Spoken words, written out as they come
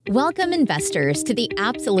Welcome, investors, to the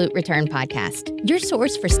Absolute Return Podcast, your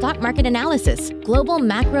source for stock market analysis, global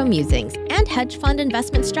macro musings, and hedge fund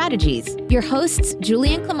investment strategies. Your hosts,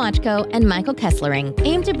 Julian Klimachko and Michael Kesslering,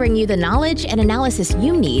 aim to bring you the knowledge and analysis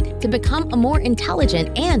you need to become a more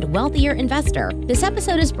intelligent and wealthier investor. This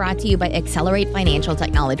episode is brought to you by Accelerate Financial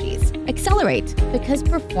Technologies. Accelerate, because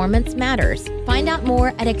performance matters. Find out more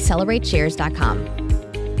at accelerateshares.com.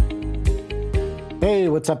 Hey,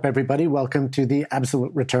 what's up, everybody? Welcome to the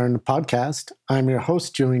Absolute Return Podcast. I'm your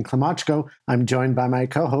host, Julian Klimachko. I'm joined by my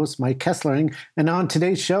co-host, Mike Kesslering. And on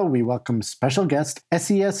today's show, we welcome special guest,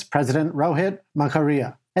 SES President Rohit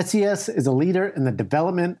Makharia. SES is a leader in the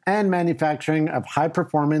development and manufacturing of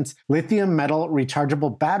high-performance lithium metal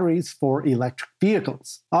rechargeable batteries for electric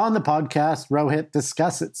vehicles. On the podcast, Rohit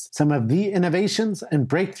discusses some of the innovations and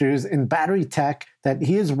breakthroughs in battery tech that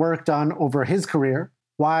he has worked on over his career,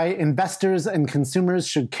 why investors and consumers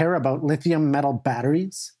should care about lithium metal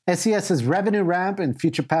batteries, SES's revenue ramp and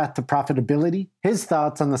future path to profitability, his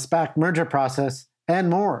thoughts on the SPAC merger process,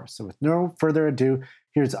 and more. So with no further ado,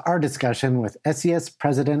 here's our discussion with SES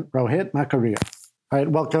President Rohit Makharia. All right,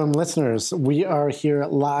 welcome, listeners. We are here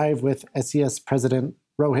live with SES President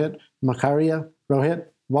Rohit Makharia. Rohit,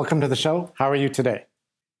 welcome to the show. How are you today?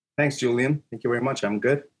 Thanks, Julian. Thank you very much. I'm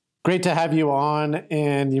good. Great to have you on,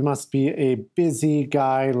 and you must be a busy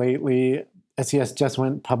guy lately. SES just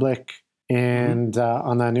went public and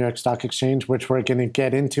on the New York Stock Exchange, which we're going to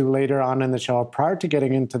get into later on in the show. Prior to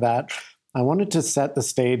getting into that, I wanted to set the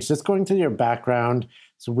stage, just going through your background.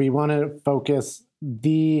 So we want to focus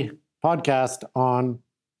the podcast on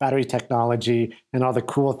battery technology and all the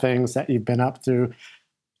cool things that you've been up through,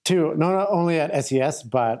 too, not only at SES,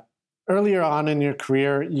 but earlier on in your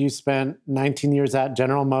career, you spent 19 years at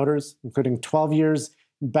General Motors, including 12 years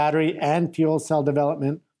in battery and fuel cell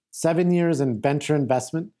development, 7 years in venture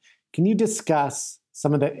investment. Can you discuss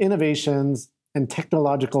some of the innovations and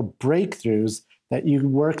technological breakthroughs that you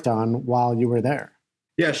worked on while you were there?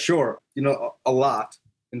 Yeah, sure. A lot.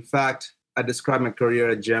 In fact, I describe my career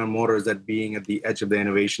at General Motors as being at the edge of the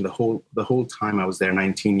innovation the whole time I was there,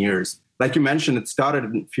 19 years. Like you mentioned, it started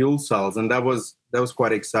in fuel cells, and that was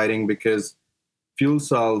quite exciting because fuel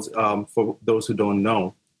cells, for those who don't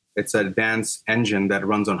know, it's an advanced engine that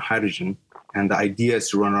runs on hydrogen, and the idea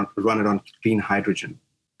is to run it on clean hydrogen.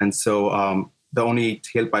 And so the only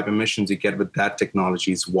tailpipe emissions you get with that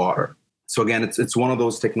technology is water. So again, it's one of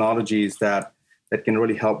those technologies that can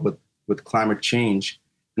really help with climate change.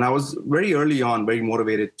 And I was very early on very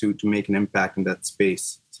motivated to make an impact in that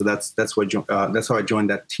space. So that's how I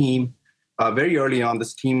joined that team. Very early on,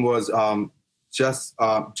 this team was just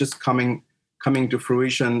coming to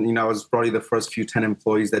fruition. I was probably the first few 10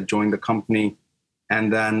 employees that joined the company.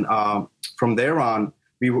 And then from there on,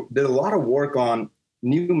 we did a lot of work on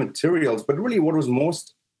new materials. But really what was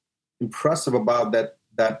most impressive about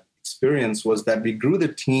that experience was that we grew the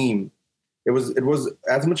team. It was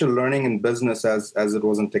as much a learning in business as it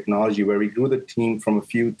was in technology, where we grew the team from a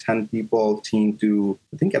few 10 people team to,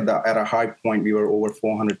 I think at a high point, we were over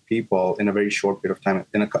 400 people in a very short period of time,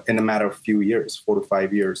 in a matter of few years, 4 to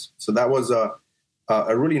 5 years. So that was a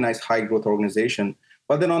really nice high growth organization.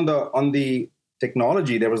 But then on the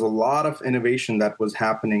technology, there was a lot of innovation that was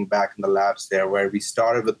happening back in the labs there, where we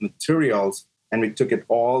started with materials and we took it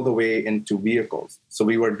all the way into vehicles. So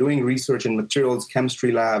we were doing research in materials,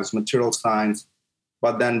 chemistry labs, material science,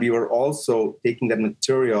 but then we were also taking that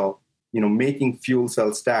material, making fuel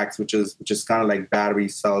cell stacks, which is kind of like battery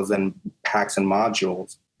cells and packs and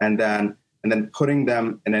modules, and then putting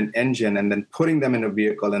them in an engine, and then putting them in a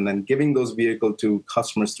vehicle, and then giving those vehicles to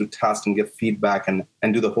customers to test and get feedback and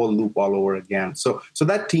do the whole loop all over again. So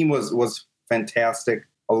that team was fantastic.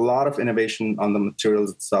 A lot of innovation on the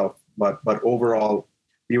materials itself. But overall,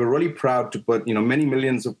 we were really proud to put many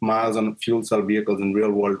millions of miles on fuel cell vehicles in real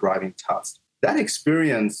world driving tests. That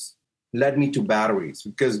experience led me to batteries,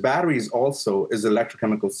 because batteries also is an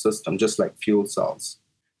electrochemical system, just like fuel cells.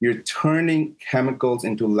 You're turning chemicals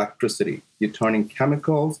into electricity. You're turning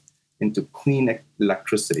chemicals into clean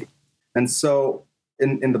electricity. And so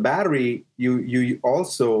in the battery, you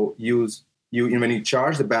also use when you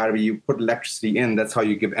charge the battery, you put electricity in. That's how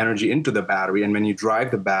you give energy into the battery. And when you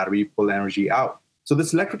drive the battery, you pull energy out. So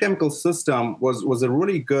this electrochemical system was a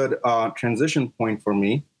really good transition point for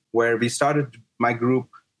me, where my group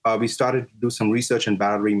started to do some research in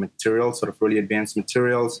battery materials, sort of really advanced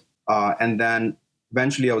materials. And then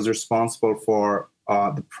eventually I was responsible for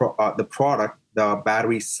the product, the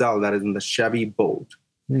battery cell that is in the Chevy Bolt.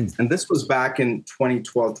 And this was back in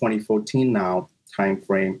 2012, 2014 now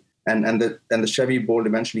timeframe. And the Chevy Bolt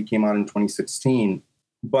eventually came out in 2016.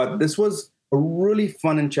 But this was a really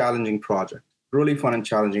fun and challenging project. really fun and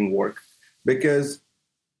challenging work because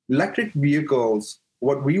electric vehicles,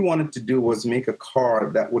 what we wanted to do was make a car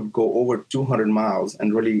that would go over 200 miles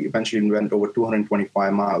and really eventually went over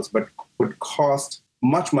 225 miles, but would cost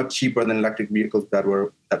much, much cheaper than electric vehicles that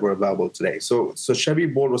were available today. So Chevy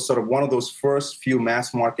Bolt was sort of one of those first few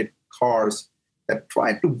mass market cars that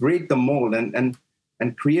tried to break the mold and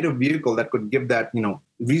create a vehicle that could give that,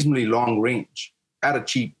 reasonably long range at a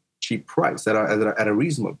cheap price, at a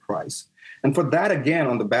reasonable price. And for that, again,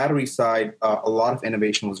 on the battery side, a lot of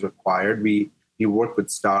innovation was required. We work with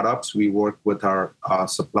startups. We work with our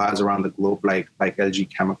suppliers around the globe, like LG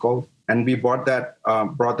Chemical, and we brought that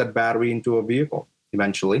battery into a vehicle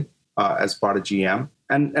eventually as part of GM.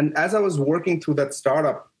 And as I was working through that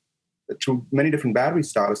startup, through many different battery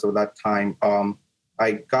startups over that time,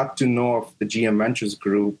 I got to know of the GM Ventures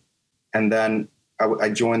Group, and then I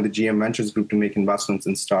joined the GM Ventures Group to make investments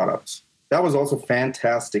in startups. That was also a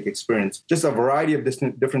fantastic experience. Just a variety of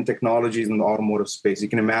different technologies in the automotive space. You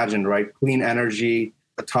can imagine, right? Clean energy,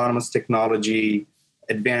 autonomous technology,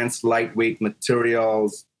 advanced lightweight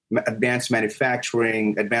materials, advanced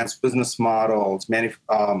manufacturing, advanced business models,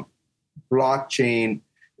 blockchain,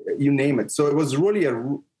 you name it. So it was really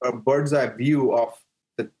a bird's eye view of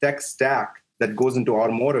the tech stack that goes into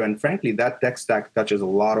automotive. And frankly, that tech stack touches a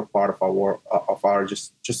lot of part of our world,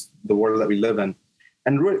 just the world that we live in.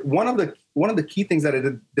 And really, one of the key things that I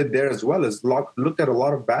did there as well is looked at a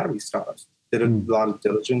lot of battery startups. Did a lot of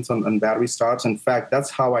diligence on battery startups. In fact, that's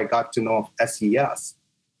how I got to know of SES.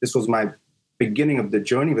 This was my beginning of the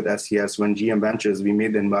journey with SES when GM Ventures, we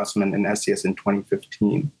made the investment in SES in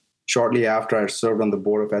 2015. Shortly after, I served on the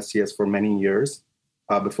board of SES for many years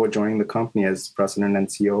before joining the company as president and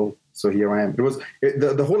CEO. So here I am.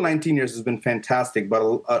 The whole 19 years has been fantastic,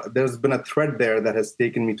 but there's been a thread there that has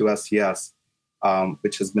taken me to SES.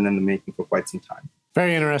 Which has been in the making for quite some time.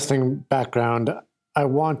 Very interesting background. I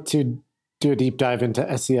want to do a deep dive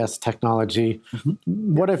into SES technology.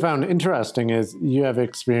 Mm-hmm. What I found interesting is you have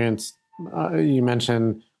experience, you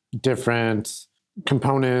mentioned different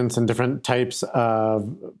components and different types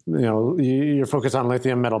of, you're focused on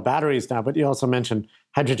lithium metal batteries now, but you also mentioned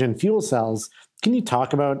hydrogen fuel cells. Can you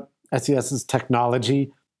talk about SES's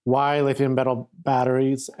technology? Why lithium metal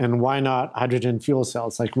batteries and why not hydrogen fuel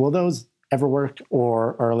cells? Like, will those ever work,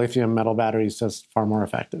 or are lithium metal batteries just far more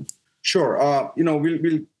effective? Sure.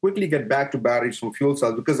 We'll quickly get back to batteries from fuel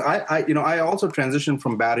cells because I also transitioned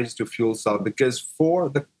from batteries to fuel cell because for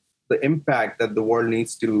the impact that the world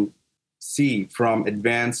needs to see from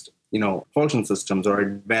advanced, propulsion systems or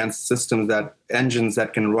advanced systems engines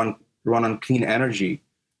that can run on clean energy,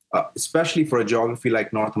 especially for a geography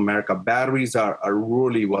like North America, batteries are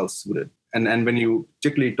really well suited. And when you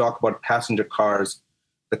particularly talk about passenger cars,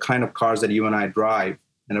 the kind of cars that you and I drive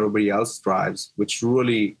and everybody else drives, which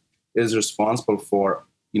really is responsible for,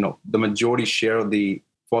 the majority share of the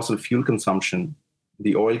fossil fuel consumption,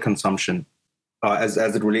 the oil consumption, as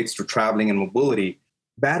it relates to traveling and mobility.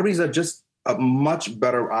 Batteries are just a much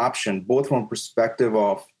better option, both from a perspective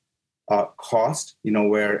of cost,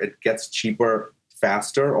 where it gets cheaper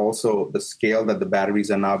faster. Also, the scale that the batteries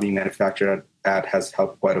are now being manufactured at has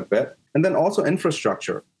helped quite a bit. And then also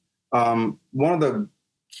infrastructure. One of the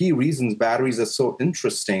key reasons batteries are so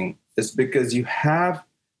interesting is because you have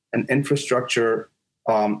an infrastructure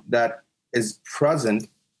that is present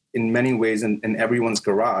in many ways in everyone's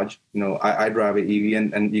garage. I drive an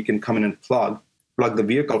EV and you can come in and plug the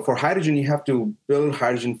vehicle. For hydrogen, you have to build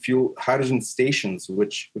hydrogen stations,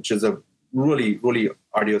 which is a really, really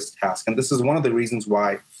arduous task. And this is one of the reasons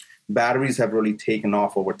why batteries have really taken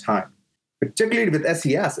off over time. Particularly with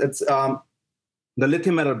SES, it's the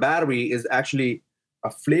lithium metal battery is actually a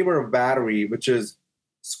flavor of battery, which is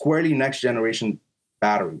squarely next generation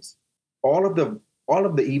batteries. All of the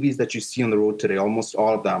EVs that you see on the road today, almost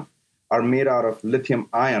all of them, are made out of lithium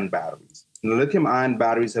ion batteries. And the lithium ion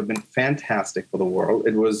batteries have been fantastic for the world.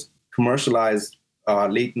 It was commercialized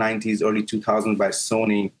late 90s, early 2000s by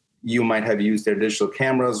Sony. You might have used their digital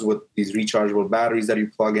cameras with these rechargeable batteries that you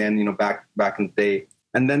plug in, back in the day.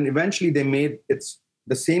 And then eventually they made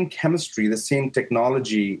the same chemistry, the same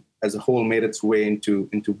technology as a whole made its way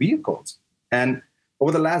into vehicles. And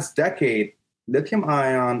over the last decade, lithium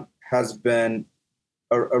ion has been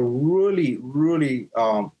a really, really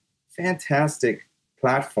fantastic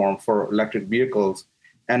platform for electric vehicles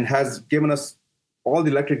and has given us all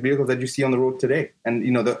the electric vehicles that you see on the road today. And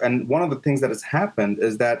and one of the things that has happened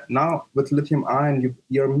is that now with lithium ion,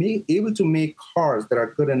 you're able to make cars that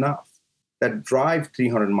are good enough, that drive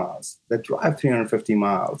 300 miles, that drive 350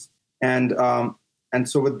 miles. And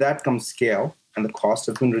so with that comes scale, and the cost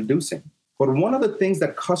has been reducing But one of the things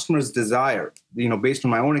that customers desire, based on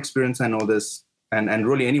my own experience, I know this, and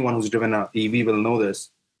really anyone who's driven an EV will know this.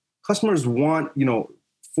 Customers want,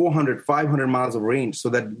 400, 500 miles of range so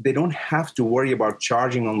that they don't have to worry about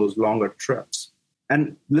charging on those longer trips.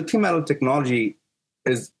 And lithium metal technology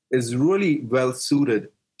is really well suited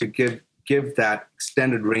to give that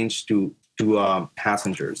extended range to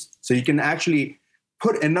passengers. So you can actually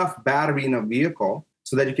put enough battery in a vehicle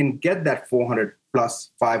so that you can get that 400 plus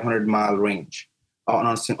 500 mile range on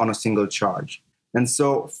a single charge. And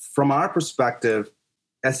so from our perspective,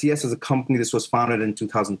 SES is a company. This was founded in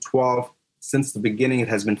 2012. Since the beginning, it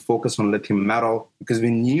has been focused on lithium metal because we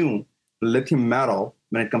knew lithium metal,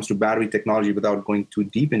 when it comes to battery technology, without going too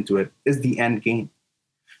deep into it, is the end game.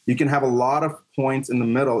 You can have a lot of points in the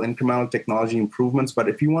middle, incremental technology improvements, but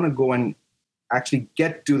if you want to go and actually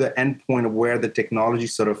get to the end point of where the technology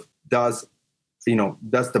sort of does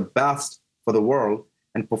the best for the world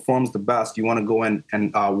and performs the best, you want to go in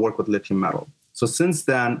and work with lithium metal. So since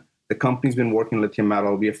then, the company's been working lithium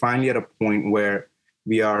metal. We are finally at a point where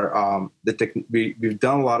we are we've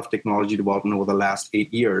done a lot of technology development over the last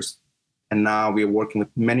 8 years, and now we are working with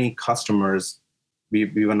many customers.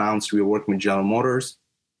 We've announced we are working with General Motors,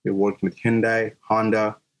 we're working with Hyundai,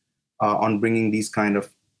 Honda, on bringing these kind of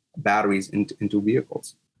batteries into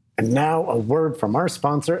vehicles. And now a word from our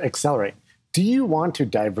sponsor, Accelerate. Do you want to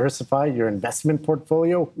diversify your investment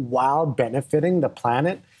portfolio while benefiting the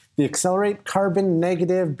planet? The Accelerate Carbon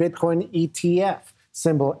Negative Bitcoin ETF,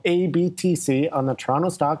 symbol ABTC on the Toronto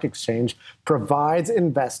Stock Exchange, provides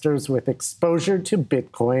investors with exposure to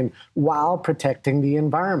Bitcoin while protecting the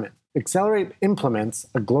environment. Accelerate implements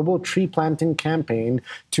a global tree planting campaign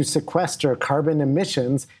to sequester carbon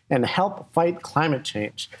emissions and help fight climate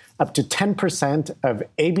change. Up to 10% of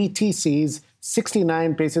ABTC's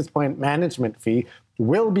 69 basis point management fee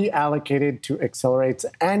will be allocated to Accelerate's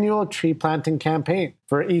annual tree planting campaign.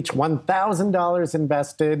 For each $1,000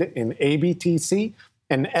 invested in ABTC,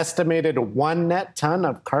 an estimated 1 net ton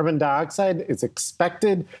of carbon dioxide is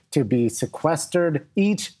expected to be sequestered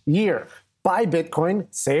each year. Buy Bitcoin,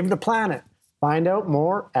 save the planet. Find out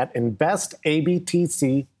more at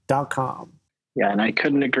investabtc.com. Yeah, and I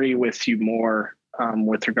couldn't agree with you more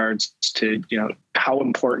with regards to how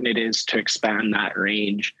important it is to expand that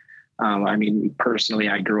range. Personally,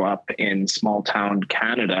 I grew up in small town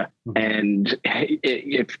Canada, and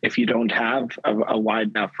if you don't have a wide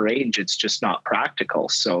enough range, it's just not practical.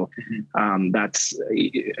 So I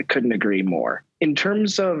couldn't agree more. In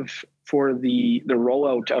terms of for the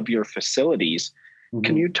rollout of your facilities,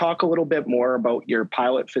 can you talk a little bit more about your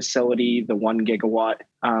pilot facility, the 1 gigawatt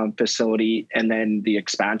facility, and then the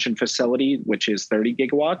expansion facility, which is 30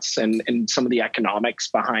 gigawatts, and some of the economics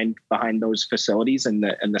behind those facilities and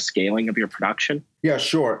the scaling of your production? Yeah,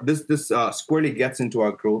 sure. This squarely gets into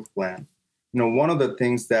our growth plan. One of the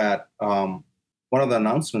things that one of the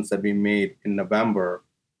announcements that we made in November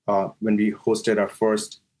when we hosted our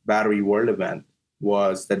first Battery World event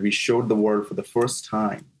was that we showed the world for the first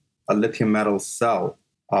time a lithium metal cell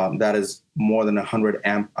that is more than 100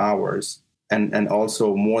 amp hours and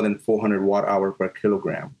also more than 400 watt hour per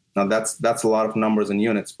kilogram. Now that's a lot of numbers and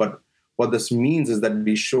units, but what this means is that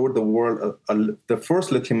we showed the world the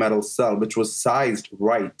first lithium metal cell, which was sized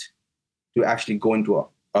right to actually go into an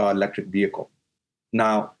electric vehicle.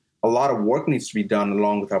 Now, a lot of work needs to be done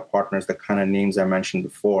along with our partners, the kind of names I mentioned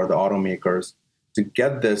before, the automakers, to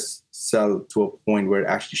get this cell to a point where it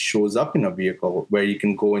actually shows up in a vehicle where you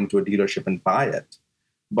can go into a dealership and buy it.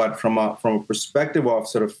 But from a perspective of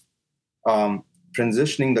sort of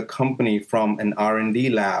transitioning the company from an R&D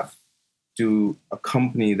lab to a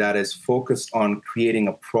company that is focused on creating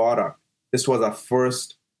a product, this was our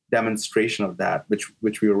first demonstration of that,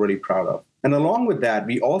 which we were really proud of. And along with that,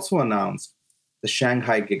 we also announced the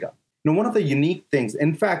Shanghai Giga. One of the unique things,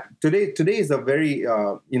 in fact, today is a very,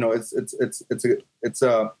 it's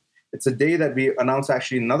a day that we announced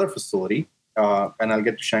actually another facility, and I'll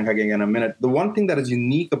get to Shanghai Giga in a minute. The one thing that is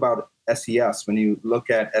unique about SES, when you look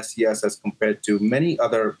at SES as compared to many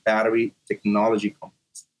other battery technology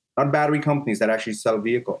companies, not battery companies that actually sell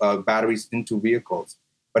batteries into vehicles,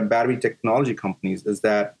 but battery technology companies, is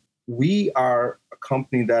that we are a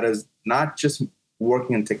company that is not just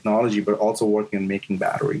working in technology, but also working on making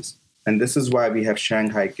batteries. And this is why we have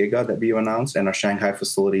Shanghai Giga that we've announced, and our Shanghai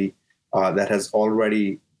facility that has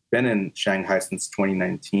already been in Shanghai since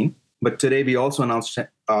 2019. But today we also announced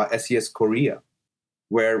SES Korea,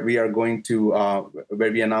 where we are going to,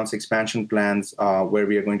 where we announce expansion plans, where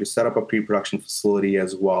we are going to set up a pre-production facility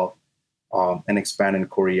as well, and expand in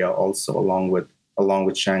Korea also along with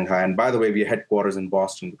Shanghai. And by the way, we have headquarters in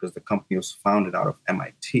Boston because the company was founded out of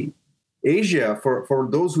MIT. Asia, for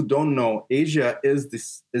those who don't know, Asia is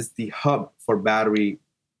the hub for battery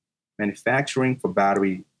manufacturing, for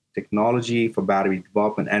battery technology, for battery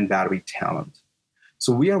development, and battery talent.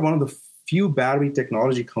 So we are one of the few battery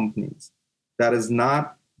technology companies that is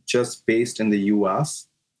not just based in the US,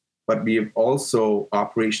 but we have also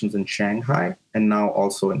operations in Shanghai and now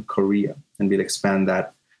also in Korea. And we'll expand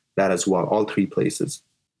that as well, all three places.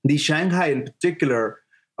 The Shanghai in particular,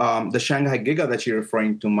 the Shanghai Giga that you're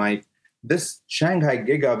referring to, Mike, this Shanghai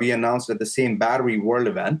Giga we announced at the same Battery World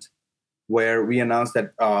event, where we announced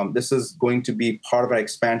that this is going to be part of our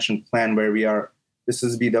expansion plan, this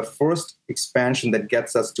is be the first expansion that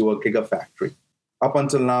gets us to a gigafactory. Up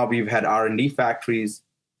until now, we've had R&D factories.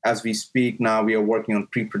 As we speak now, we are working on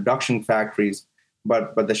pre-production factories,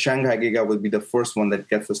 but the Shanghai Giga will be the first one that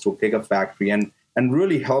gets us to a gigafactory and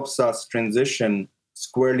really helps us transition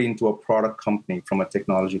squarely into a product company from a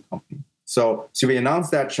technology company. So we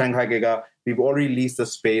announced that Shanghai Giga. We've already leased the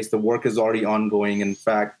space. The work is already ongoing. In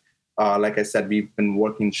fact, like I said, we've been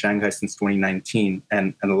working in Shanghai since 2019,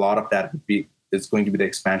 and a lot of that is going to be the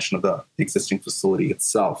expansion of the existing facility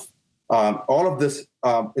itself. All of this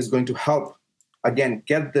is going to help, again,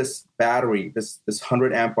 get this battery, this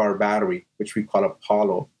 100 amp hour battery, which we call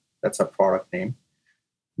Apollo, that's our product name,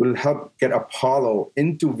 will help get Apollo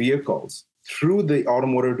into vehicles through the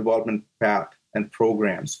automotive development path and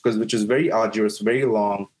programs, which is very arduous, very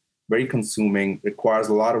long, very consuming, requires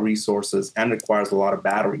a lot of resources, and requires a lot of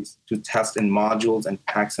batteries to test in modules and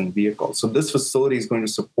packs and vehicles. So this facility is going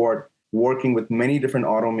to support working with many different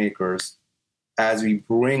automakers as we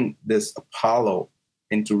bring this Apollo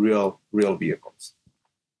into real vehicles.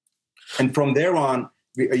 And from there on,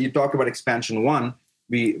 you talk about expansion one.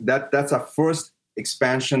 That's our first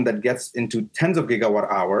expansion that gets into tens of gigawatt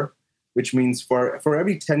hour, which means for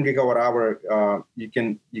every 10 gigawatt hour, you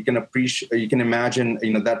can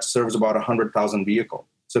imagine, that serves about 100,000 vehicle.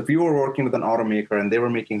 So if you were working with an automaker and they were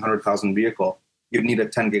making 100,000 vehicle, you'd need a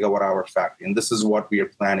 10 gigawatt hour factory. And this is what we are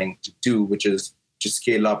planning to do, which is to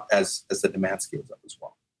scale up as the demand scales up as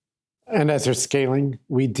well. And as they're scaling,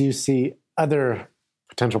 we do see other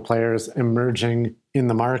potential players emerging in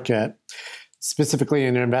the market. Specifically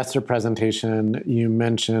in your investor presentation, you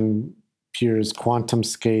mentioned Pure's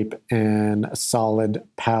QuantumScape and Solid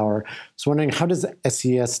Power. So wondering, how does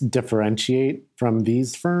SES differentiate from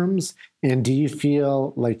these firms? And do you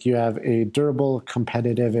feel like you have a durable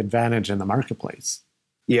competitive advantage in the marketplace?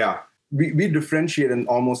 Yeah, we differentiate in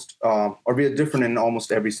almost, or we are different in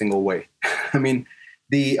almost every single way. I mean,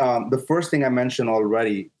 the first thing I mentioned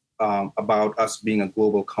already about us being a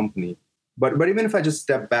global company, but even if I just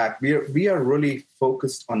step back, we are really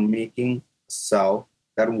focused on making a cell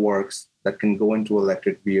that works, that can go into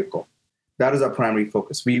electric vehicle. That is our primary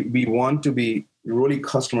focus. We want to be really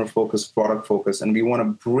customer focused, product focused, and we want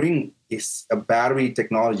to bring a battery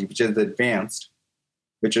technology, which is advanced,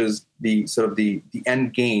 which is the sort of the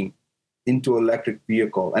end game, into electric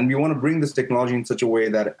vehicle. And we want to bring this technology in such a way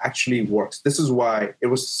that it actually works. This is why it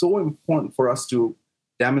was so important for us to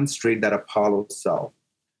demonstrate that Apollo cell,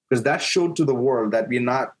 because that showed to the world that we're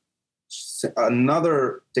not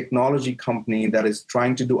another technology company that is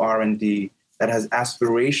trying to do R&D, that has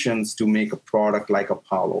aspirations to make a product like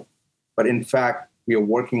Apollo. But in fact, we are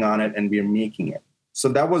working on it and we are making it. So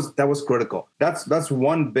that was critical. That's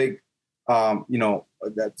one big,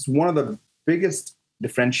 that's one of the biggest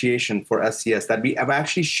differentiation for SES, that we have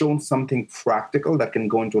actually shown something practical that can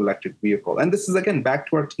go into electric vehicle. And this is, again, back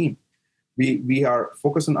to our team. We are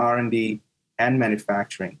focused on R&D and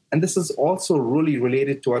manufacturing. And this is also really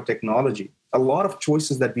related to our technology. A lot of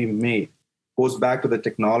choices that we've made goes back to the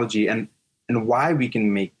technology and why we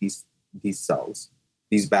can make these cells,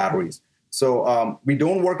 these batteries. So we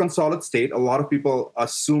don't work on solid state. A lot of people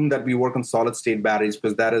assume that we work on solid state batteries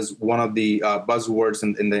because that is one of the buzzwords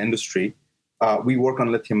in the industry. We work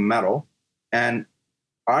on lithium metal, and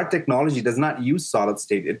our technology does not use solid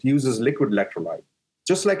state. It uses liquid electrolyte,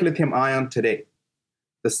 just like lithium ion today.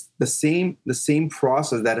 The same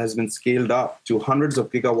process that has been scaled up to hundreds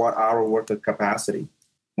of gigawatt hour worth of capacity,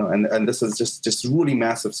 and this is just really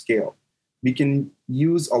massive scale. We can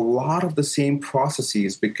use a lot of the same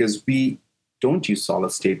processes because we don't use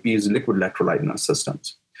solid state. We use liquid electrolyte in our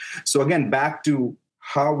systems. So again, back to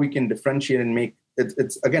how we can differentiate and make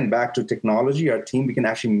it's again back to technology. Our team, we can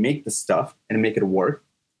actually make the stuff and make it work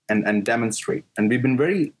and demonstrate. And we've been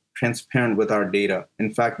very transparent with our data.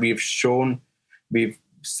 In fact, we've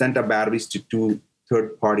sent our batteries to 2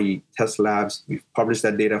 third-party test labs. We've published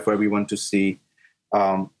that data for everyone to see,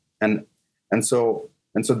 and so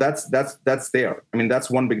that's there. I mean,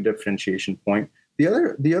 that's one big differentiation point.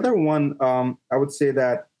 The other one, I would say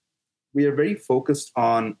that we are very focused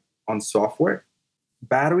on on software.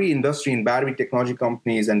 Battery industry and battery technology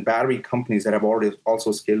companies and battery companies that have already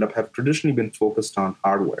also scaled up have traditionally been focused on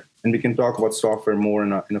hardware. And we can talk about software more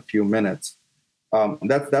in a few minutes.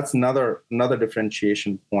 That's another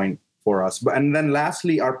differentiation point for us. And then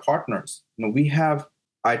lastly, our partners. We have,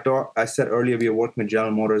 I said earlier, we are working with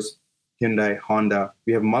General Motors, Hyundai, Honda.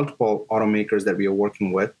 We have multiple automakers that we are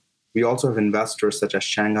working with. We also have investors such as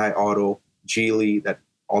Shanghai Auto, Geely, that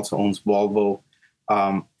also owns Volvo,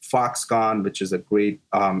 Foxconn, which is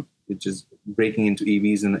which is breaking into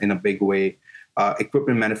EVs in a big way,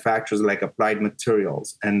 equipment manufacturers like Applied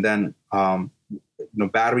Materials, and then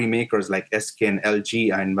battery makers like SK and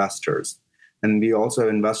LG are investors. And we also have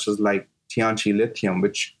investors like Tianqi Lithium,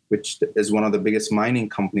 which is one of the biggest mining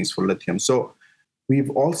companies for lithium. So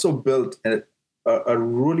we've also built a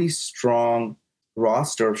really strong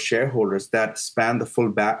roster of shareholders that span the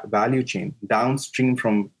full value chain, downstream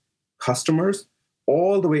from customers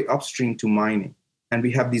all the way upstream to mining. And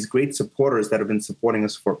we have these great supporters that have been supporting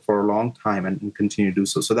us for a long time and continue to do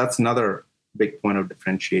so. So that's another big point of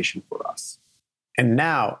differentiation for us. And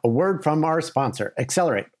now, a word from our sponsor,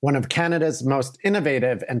 Accelerate, one of Canada's most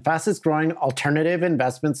innovative and fastest growing alternative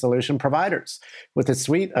investment solution providers, with a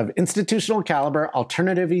suite of institutional caliber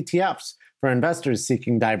alternative ETFs for investors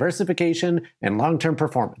seeking diversification and long-term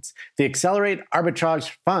performance. The Accelerate Arbitrage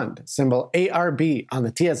Fund, symbol ARB on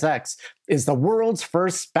the TSX, is the world's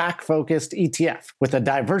first SPAC-focused ETF with a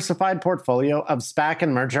diversified portfolio of SPAC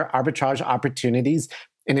and merger arbitrage opportunities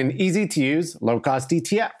in an easy-to-use, low-cost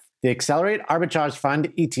ETF. The Accelerate Arbitrage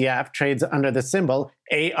Fund ETF trades under the symbol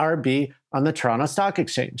ARB on the Toronto Stock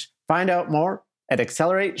Exchange. Find out more at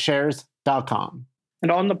accelerateshares.com.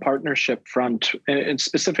 And on the partnership front, and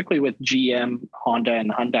specifically with GM, Honda,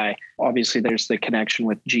 and Hyundai, obviously there's the connection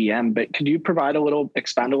with GM, but could you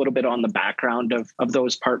expand a little bit on the background of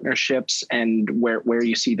those partnerships and where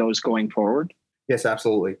you see those going forward? Yes,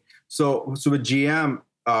 absolutely. So with GM,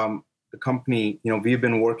 the company, we've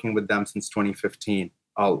been working with them since 2015.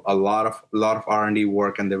 A lot of R&D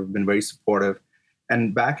work, and they've been very supportive.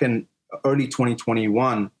 And back in early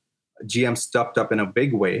 2021, GM stepped up in a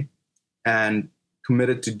big way and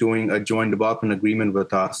committed to doing a joint development agreement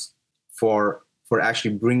with us for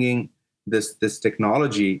actually bringing this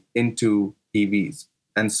technology into EVs.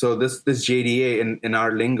 And so this JDA in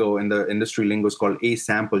our lingo, in the industry lingo, is called A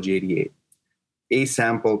sample JDA. A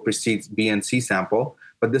sample precedes B and C sample,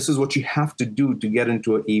 but this is what you have to do to get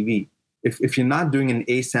into an EV. If you're not doing an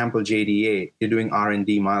A sample JDA, you're doing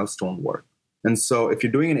R&D milestone work. And so if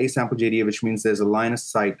you're doing an A sample JDA, which means there's a line of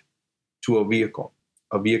sight to a vehicle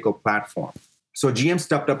platform. So GM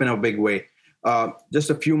stepped up in a big way.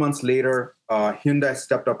 Just a few months later, Hyundai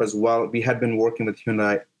stepped up as well. We had been working with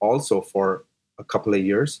Hyundai also for a couple of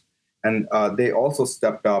years. And they also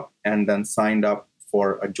stepped up and then signed up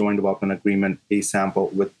for a joint development agreement, A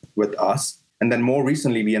sample, with us. And then more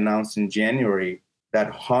recently, we announced in January that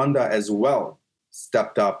Honda as well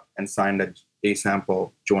stepped up and signed a A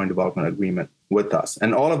sample joint development agreement with us.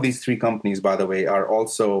 And all of these three companies, by the way,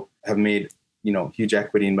 have made huge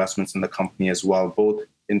equity investments in the company as well, both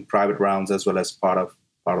in private rounds as well as part of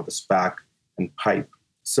the SPAC and PIPE.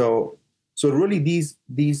 So really these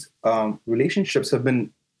relationships have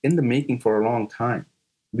been in the making for a long time.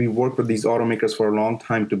 We worked with these automakers for a long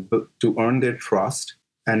time to earn their trust.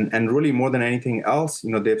 And really, more than anything else,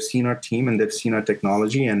 they've seen our team and they've seen our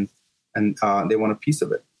technology and they want a piece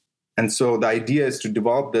of it. And so the idea is to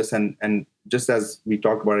develop this and just as we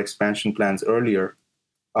talked about expansion plans earlier,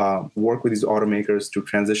 work with these automakers to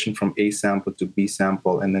transition from A sample to B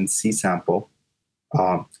sample and then C sample,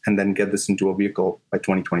 and then get this into a vehicle by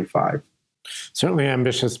 2025. Certainly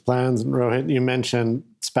ambitious plans. Rohit, you mentioned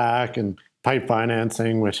SPAC and PIPE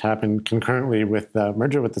financing, which happened concurrently with the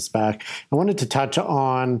merger with the SPAC. I wanted to touch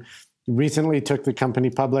on, recently took the company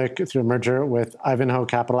public through a merger with Ivanhoe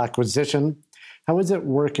Capital Acquisition. How is it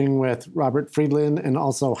working with Robert Friedland, and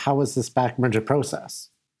also how was the SPAC merger process?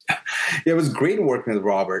 It was great working with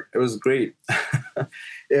Robert. It was great.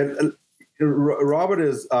 Robert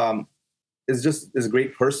is a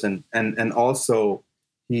great person, and also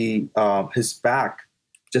his SPAC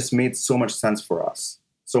just made so much sense for us.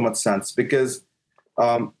 So much sense because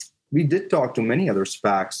we did talk to many other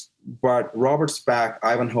SPACs, but Robert's SPAC,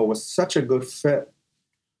 Ivanhoe, was such a good fit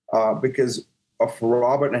because of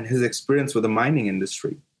Robert and his experience with the mining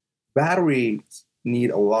industry. Batteries need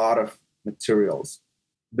a lot of materials.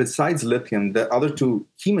 Besides lithium, the other two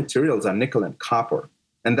key materials are nickel and copper.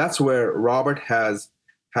 And that's where Robert has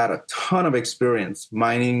had a ton of experience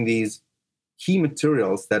mining these key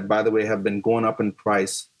materials that, by the way, have been going up in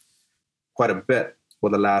price quite a bit for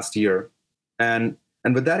the last year. And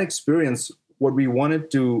with that experience, what we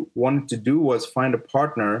wanted to do was find a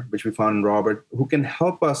partner, which we found in Robert, who can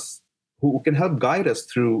help guide us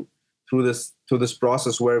through this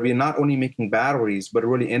process where we're not only making batteries, but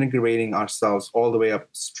really integrating ourselves all the way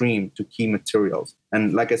upstream to key materials.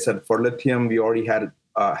 And like I said, for lithium, we already had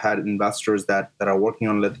investors that are working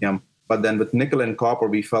on lithium. But then with nickel and copper,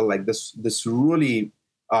 we felt like this really,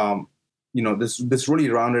 this really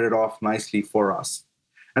rounded it off nicely for us.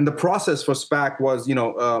 And the process for SPAC was,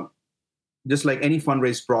 just like any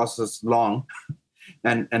fundraise process, long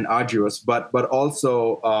and arduous, but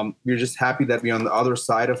also we're just happy that we're on the other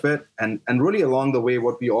side of it. And really along the way,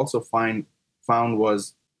 what we also found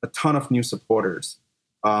was a ton of new supporters.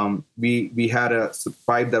 We had a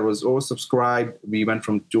PIPE that was oversubscribed. We went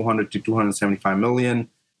from 200 to 275 million.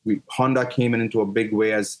 Honda came into a big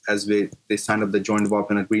way as they signed up the joint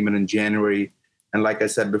development agreement in January. And like I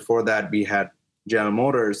said before that, we had General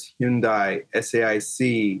Motors, Hyundai,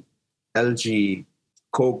 SAIC, LG,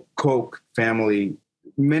 Coke family,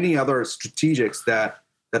 many other strategics that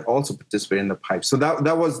also participate in the PIPE. So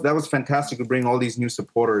that was fantastic to bring all these new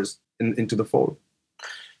supporters into the fold.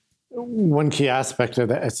 One key aspect of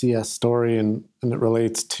the SES story, and it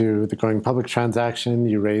relates to the going public transaction,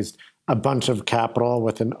 you raised a bunch of capital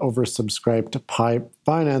with an oversubscribed PIPE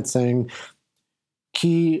financing.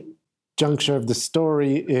 Key juncture of the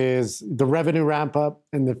story is the revenue ramp up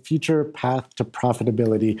and the future path to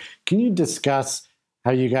profitability. Can you discuss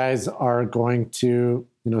how you guys are going to,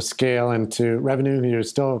 scale into revenue? You're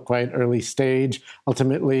still quite early stage.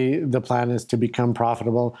 Ultimately, the plan is to become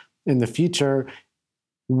profitable in the future.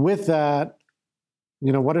 With that,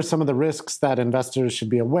 what are some of the risks that investors should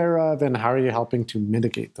be aware of, and how are you helping to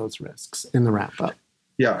mitigate those risks in the ramp up?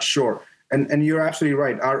 Yeah, sure. And you're absolutely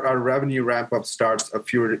right. Our revenue ramp up starts a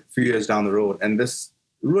few years down the road. And this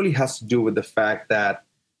really has to do with the fact that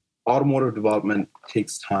automotive development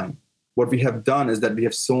takes time. What we have done is that we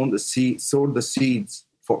have sowed the seeds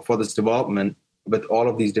for this development with all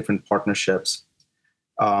of these different partnerships.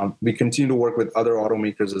 We continue to work with other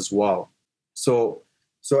automakers as well. So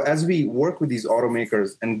as we work with these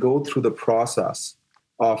automakers and go through the process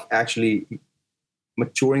of actually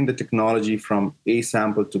maturing the technology from A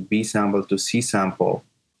sample to B sample to C sample,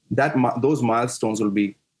 those milestones will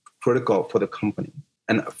be critical for the company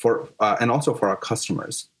and also for our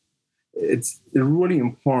customers. It's really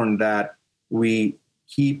important that we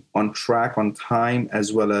keep on track on time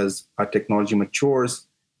as well as our technology matures,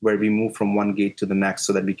 where we move from one gate to the next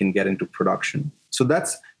so that we can get into production. So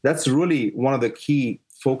that's really one of the key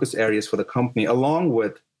focus areas for the company, along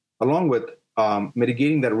with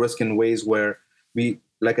mitigating that risk in ways where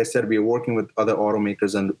like I said, we are working with other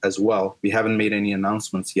automakers as well. We haven't made any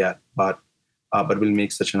announcements yet, but we'll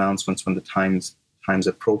make such announcements when the time's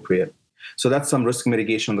appropriate. So that's some risk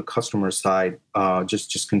mitigation on the customer side.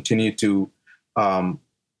 Just continue to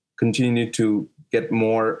get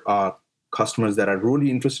more customers that are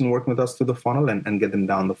really interested in working with us through the funnel and get them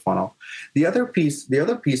down the funnel. The other piece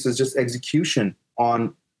is just execution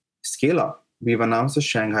on scale up. We've announced the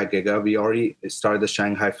Shanghai Giga. We already started the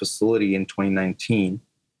Shanghai facility in 2019.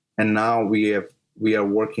 And now we are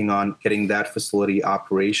working on getting that facility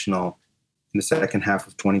operational in the second half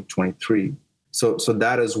of 2023. So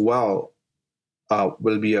that as well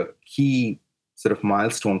will be a key sort of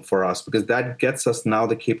milestone for us, because that gets us now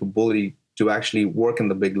the capability to actually work in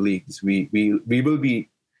the big leagues. We will be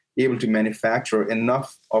able to manufacture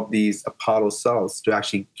enough of these Apollo cells to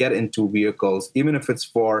actually get into vehicles, even if it's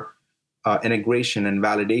for integration and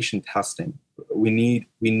validation testing. We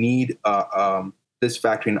need this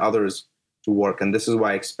factory and others to work, and this is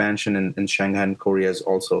why expansion in Shanghai and Korea is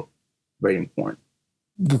also very important.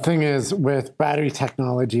 The thing is, with battery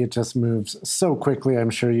technology, it just moves so quickly.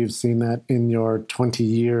 I'm sure you've seen that in your 20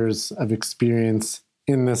 years of experience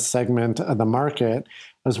in this segment of the market.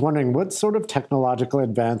 I was wondering, what sort of technological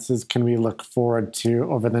advances can we look forward to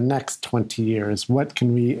over the next 20 years? What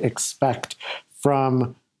can we expect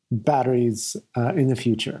from batteries in the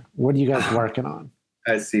future? What are you guys working on?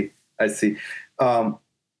 I see.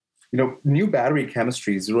 New battery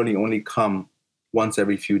chemistries really only come once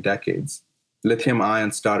every few decades. Lithium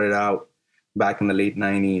ion started out back in the late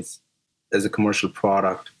 90s as a commercial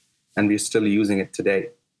product, and we're still using it today.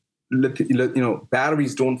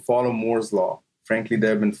 Batteries don't follow Moore's law. Frankly,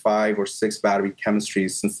 there have been 5 or 6 battery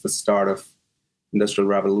chemistries since the start of Industrial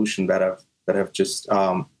Revolution that have just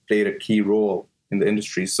played a key role in the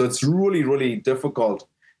industry. So it's really, really difficult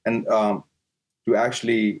and to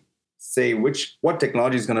actually say what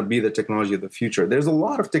technology is going to be the technology of the future. There's a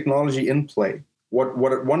lot of technology in play.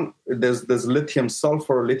 There's lithium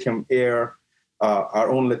sulfur, lithium air, our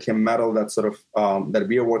own lithium metal that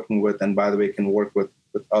we are working with, and by the way, can work with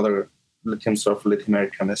other lithium sulfur, lithium air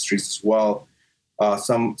chemistries as well.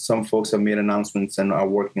 Some folks have made announcements and are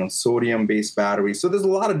working on sodium-based batteries. So there's a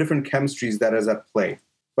lot of different chemistries that is at play.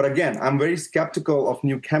 But again, I'm very skeptical of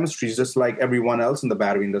new chemistries, just like everyone else in the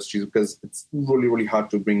battery industry, because it's really, really hard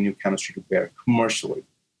to bring new chemistry to bear commercially.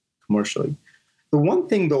 The one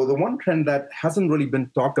thing, though, the one trend that hasn't really been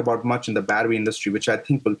talked about much in the battery industry, which I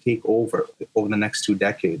think will take over the next 2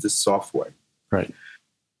 decades, is software. Right.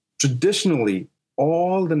 Traditionally,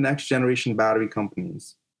 all the next generation battery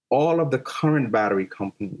companies, all of the current battery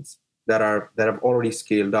companies that have already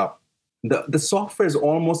scaled up, the software is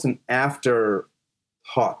almost an afterthought,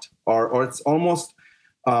 or it's almost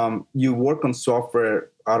you work on software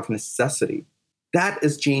out of necessity. That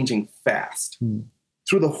is changing fast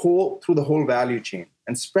through the whole value chain,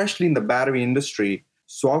 and especially in the battery industry,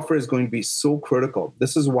 software is going to be so critical.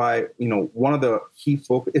 This is why, one of the key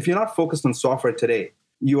focus. If you're not focused on software today,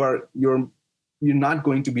 you're not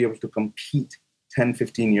going to be able to compete 10,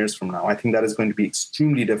 15 years from now. I think that is going to be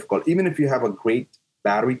extremely difficult. Even if you have a great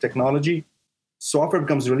battery technology, software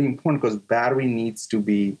becomes really important because battery needs to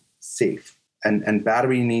be safe and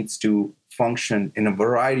battery needs to function in a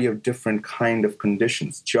variety of different kind of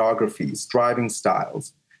conditions, geographies, driving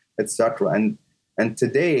styles, etc. And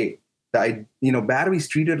today, batteries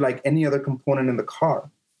treated like any other component in the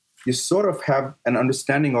car. You sort of have an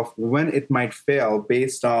understanding of when it might fail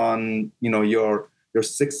based on your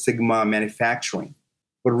Six Sigma manufacturing.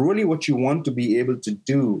 But really what you want to be able to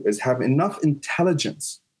do is have enough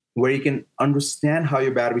intelligence where you can understand how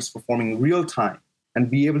your battery is performing in real time and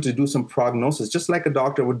be able to do some prognosis, just like a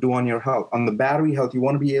doctor would do on your health. On the battery health, you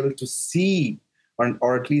want to be able to see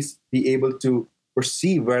or at least be able to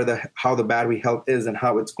perceive how the battery health is and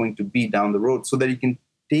how it's going to be down the road so that you can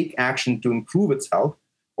take action to improve its health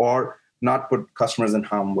or not put customers in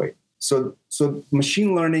harm's way. So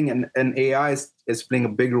machine learning and AI is playing a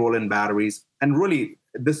big role in batteries. And really,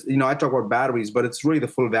 this, I talk about batteries, but it's really the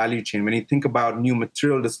full value chain. When you think about new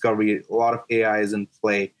material discovery, a lot of AI is in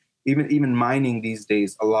play. Even mining these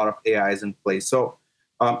days, a lot of AI is in play. So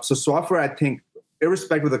software, I think,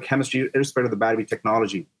 irrespective of the chemistry, irrespective of the battery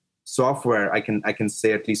technology, software, I can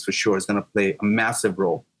say at least for sure, is going to play a massive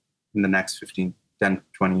role in the next 10,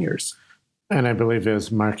 20 years. And I believe it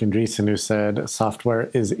was Marc Andreessen who said software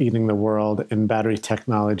is eating the world and battery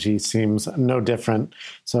technology seems no different.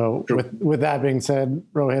 So with that being said,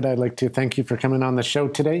 Rohit, I'd like to thank you for coming on the show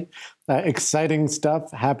today. Exciting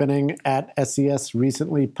stuff happening at SES,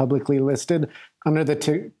 recently publicly listed under the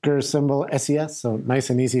ticker symbol SES. So nice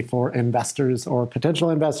and easy for investors or potential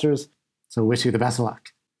investors. So wish you the best of luck.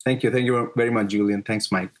 Thank you. Thank you very much, Julian.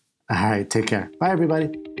 Thanks, Mike. All right. Take care. Bye, everybody.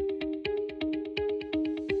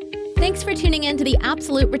 Thanks for tuning in to the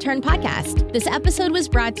Absolute Return Podcast. This episode was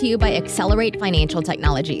brought to you by Accelerate Financial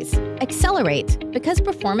Technologies. Accelerate, because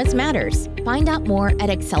performance matters. Find out more at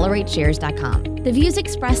accelerateshares.com. The views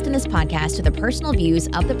expressed in this podcast are the personal views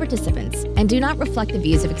of the participants and do not reflect the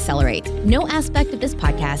views of Accelerate. No aspect of this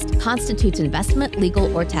podcast constitutes investment,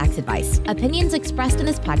 legal, or tax advice. Opinions expressed in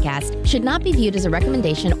this podcast should not be viewed as a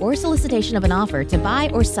recommendation or solicitation of an offer to buy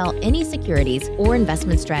or sell any securities or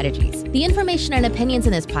investment strategies. The information and opinions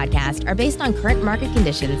in this podcast are based on current market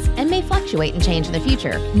conditions and may fluctuate and change in the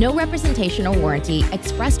future. No representation or warranty,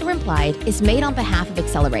 expressed or implied, is made on behalf of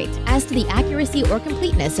Accelerate as to the accuracy or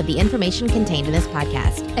completeness of the information contained in this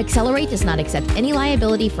podcast. Accelerate does not accept any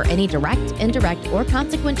liability for any direct, indirect, or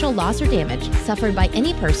consequential loss or damage suffered by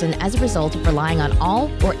any person as a result of relying on all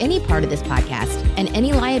or any part of this podcast, and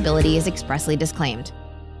any liability is expressly disclaimed.